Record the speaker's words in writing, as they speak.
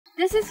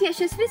This is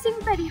Yashasvi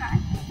Parihar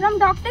from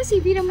Dr.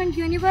 CVRU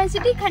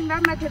University, Khandwa,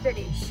 Madhya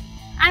Pradesh.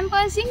 I am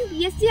pursuing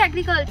BSC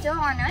Agriculture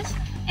Honours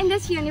in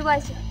this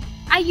university.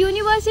 Our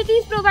university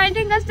is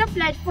providing us the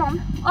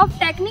platform of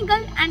technical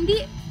and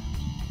the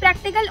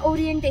practical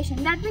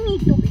orientation that we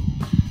need to be.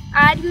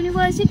 Our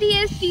university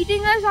is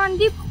teaching us on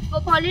the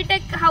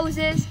polytech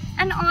houses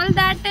and all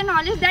that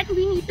knowledge that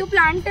we need to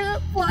plant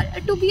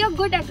to be a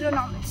good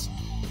agronomist.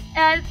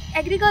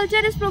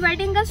 Agriculture is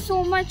providing us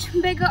so much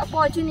big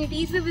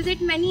opportunities. We visit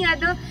many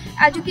other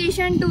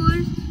education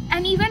tours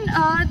and even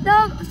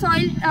the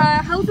soil,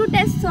 how to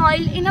test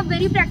soil in a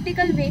very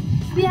practical way.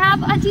 We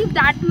have achieved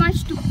that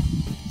much too.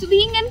 So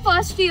being in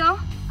first year,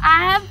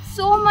 I have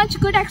so much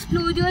good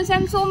exposures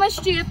and so much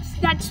trips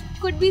that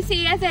could be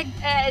say as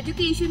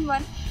education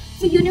one.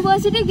 So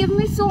university give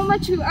me so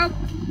much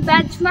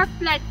benchmark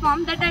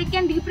platform that I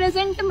can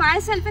represent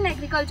myself in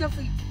agriculture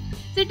field.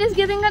 So it is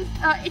giving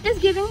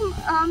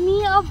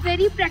me a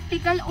very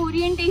practical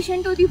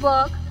orientation to the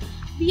work.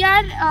 We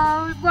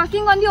are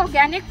working on the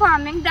organic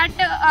farming that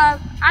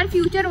our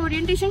future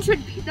orientation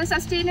should be.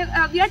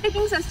 We are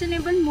taking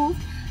sustainable move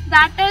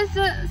that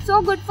is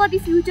so good for the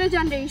future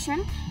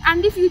generation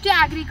and the future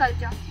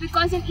agriculture.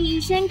 Because in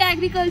ancient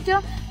agriculture,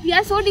 we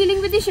are so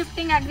dealing with the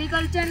shifting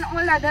agriculture and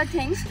all other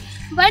things.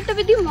 But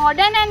with the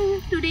modern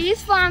and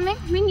today's farming,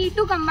 we need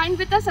to combine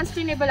with a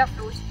sustainable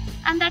approach.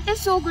 And that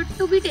is so good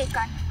to be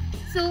taken.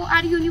 So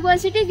our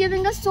university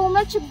giving us so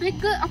much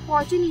big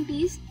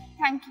opportunities.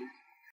 Thank you.